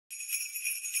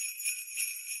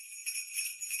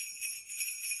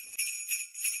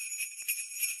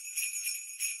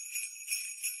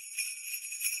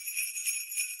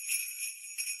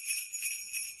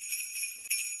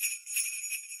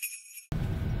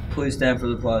Please stand for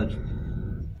the pledge.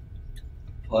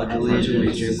 Pledge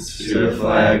Allegiance to the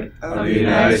flag of the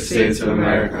United States of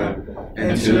America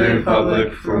and to the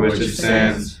republic for which it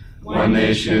stands, one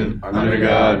nation, under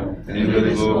God,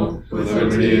 indivisible, with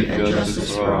liberty and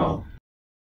justice for all.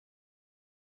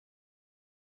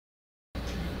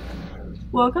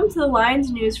 Welcome to the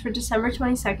Lions News for December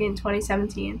 22nd,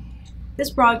 2017. This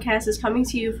broadcast is coming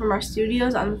to you from our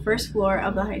studios on the first floor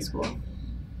of the high school.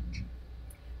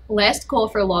 Last call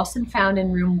for lost and found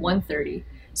in room 130.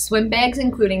 Swim bags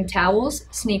including towels,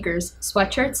 sneakers,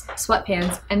 sweatshirts,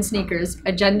 sweatpants, and sneakers,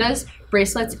 agendas,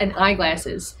 bracelets, and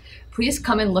eyeglasses. Please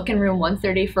come and look in room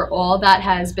 130 for all that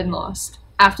has been lost.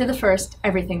 After the first,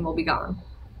 everything will be gone.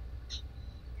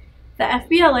 The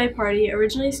FBLA party,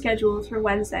 originally scheduled for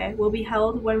Wednesday, will be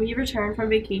held when we return from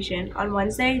vacation on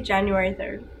Wednesday, January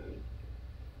 3rd.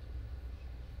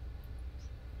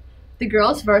 The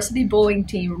girls' varsity bowling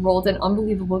team rolled an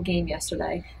unbelievable game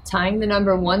yesterday, tying the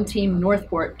number 1 team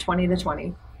Northport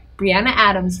 20-20. Brianna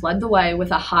Adams led the way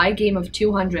with a high game of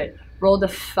 200, rolled a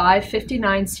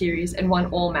 559 series, and won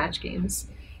all match games.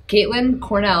 Caitlin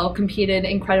Cornell competed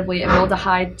incredibly and rolled a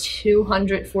high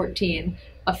 214,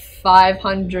 a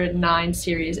 509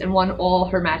 series, and won all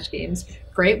her match games.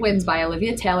 Great wins by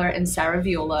Olivia Taylor and Sarah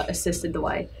Viola assisted the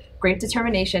way. Great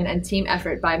determination and team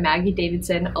effort by Maggie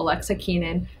Davidson, Alexa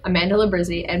Keenan, Amanda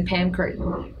Labrizzi, and Pam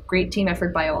Curtin. Great team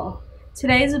effort by all.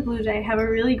 Today is a blue day. Have a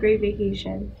really great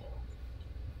vacation.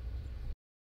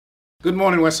 Good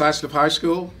morning, West Islip High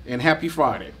School, and happy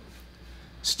Friday.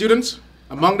 Students,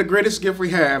 among the greatest gift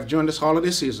we have during this holiday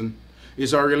season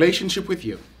is our relationship with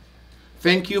you.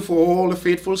 Thank you for all the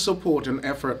faithful support and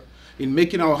effort in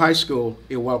making our high school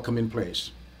a welcoming place.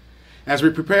 As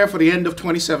we prepare for the end of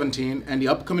 2017 and the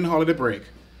upcoming holiday break,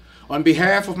 on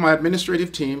behalf of my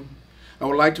administrative team, I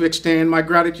would like to extend my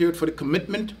gratitude for the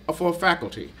commitment of our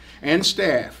faculty and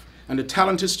staff and the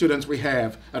talented students we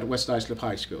have at West Islip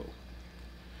High School.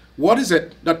 What is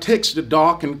it that takes the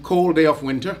dark and cold day of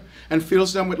winter and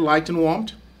fills them with light and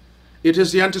warmth? It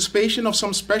is the anticipation of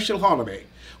some special holiday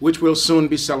which will soon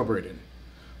be celebrated.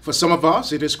 For some of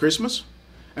us, it is Christmas,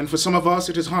 and for some of us,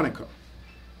 it is Hanukkah.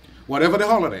 Whatever the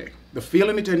holiday, the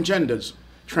feeling it engenders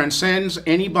transcends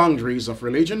any boundaries of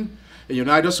religion and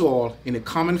unites us all in a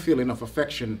common feeling of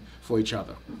affection for each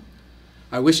other.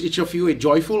 I wish each of you a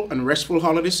joyful and restful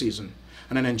holiday season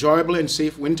and an enjoyable and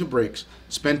safe winter breaks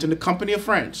spent in the company of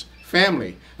friends,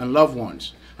 family, and loved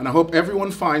ones. And I hope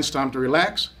everyone finds time to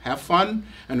relax, have fun,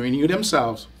 and renew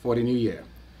themselves for the new year.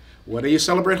 Whether you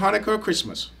celebrate Hanukkah or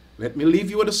Christmas, let me leave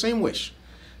you with the same wish.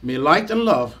 May light and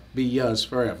love be yours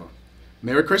forever.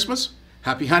 Merry Christmas,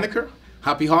 Happy Hanukkah,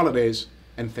 Happy Holidays,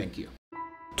 and thank you.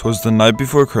 'Twas the night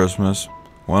before Christmas,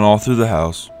 when all through the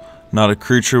house not a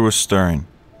creature was stirring,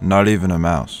 not even a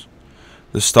mouse.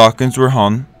 The stockings were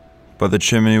hung by the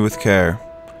chimney with care,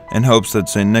 in hopes that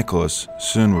St. Nicholas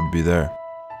soon would be there.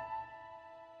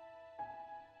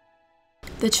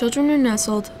 The children were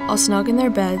nestled, all snug in their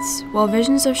beds, while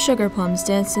visions of sugar plums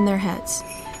danced in their heads,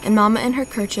 and Mama in her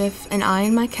kerchief and I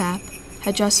in my cap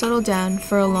had just settled down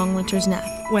for a long winter's nap.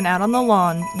 When out on the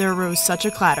lawn there arose such a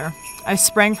clatter, I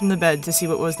sprang from the bed to see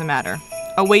what was the matter.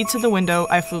 Away to the window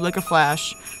I flew like a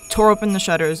flash, tore open the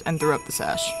shutters and threw up the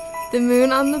sash. The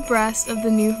moon on the breast of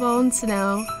the new fallen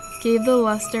snow gave the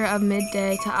luster of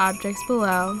midday to objects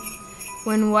below,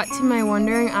 when what to my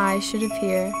wondering eyes should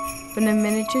appear but a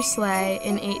miniature sleigh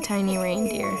and 8 tiny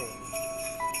reindeer.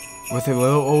 With a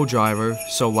little old driver,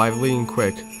 so lively and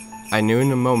quick, I knew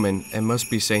in a moment it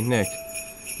must be St. Nick.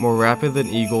 More rapid than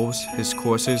eagles, his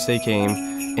coursers they came,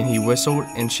 and he whistled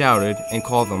and shouted and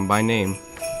called them by name.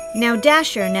 Now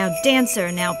Dasher, now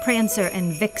Dancer, now Prancer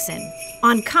and Vixen.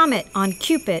 On Comet, on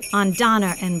Cupid, on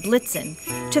Donner and Blitzen.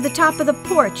 To the top of the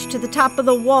porch, to the top of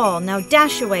the wall. Now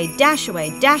dash away, dash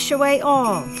away, dash away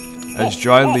all. As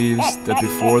dry leaves that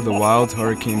before the wild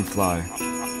hurricane fly,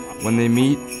 when they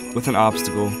meet with an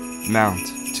obstacle, mount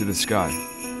to the sky.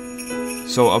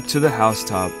 So up to the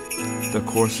housetop, the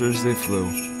coursers they flew,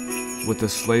 with a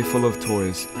sleigh full of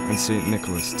toys and St.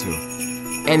 Nicholas too.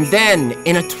 And then,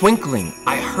 in a twinkling,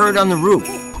 I heard on the roof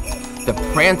the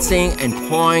prancing and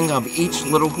pawing of each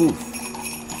little hoof.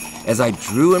 As I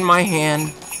drew in my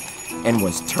hand and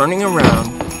was turning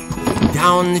around,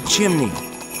 down the chimney,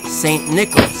 St.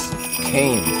 Nicholas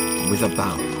came with a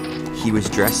bound. He was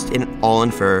dressed all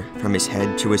in fur from his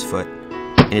head to his foot,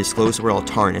 and his clothes were all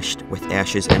tarnished with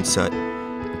ashes and soot.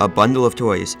 A bundle of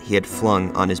toys he had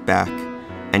flung on his back,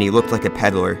 and he looked like a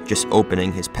peddler just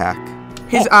opening his pack.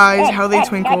 His eyes, how they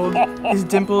twinkled, his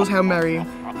dimples, how merry.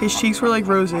 His cheeks were like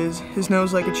roses, his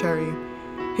nose like a cherry.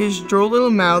 His droll little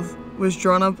mouth was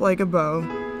drawn up like a bow,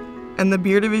 and the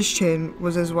beard of his chin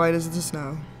was as white as the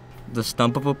snow. The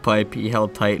stump of a pipe he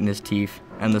held tight in his teeth,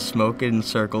 and the smoke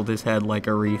encircled his head like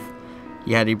a wreath.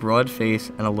 He had a broad face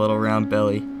and a little round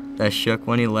belly that shook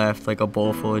when he laughed like a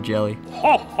bowl full of jelly.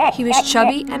 He was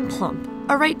chubby and plump,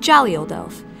 a right jolly old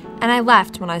elf, and I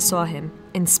laughed when I saw him,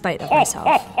 in spite of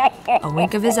myself. A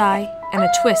wink of his eye and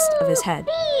a twist of his head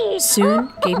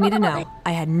soon gave me to know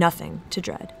I had nothing to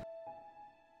dread.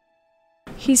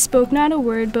 He spoke not a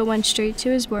word, but went straight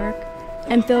to his work,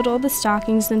 and filled all the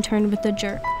stockings, then turned with a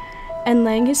jerk, and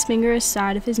laying his finger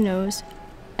aside of his nose,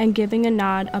 and giving a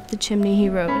nod up the chimney he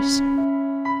rose.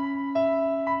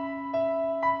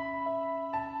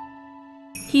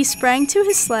 He sprang to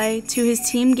his sleigh, to his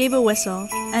team gave a whistle,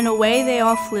 and away they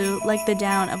all flew like the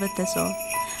down of a thistle.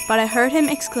 But I heard him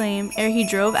exclaim, ere he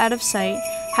drove out of sight,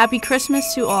 "Happy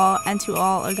Christmas to all, and to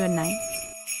all a good night."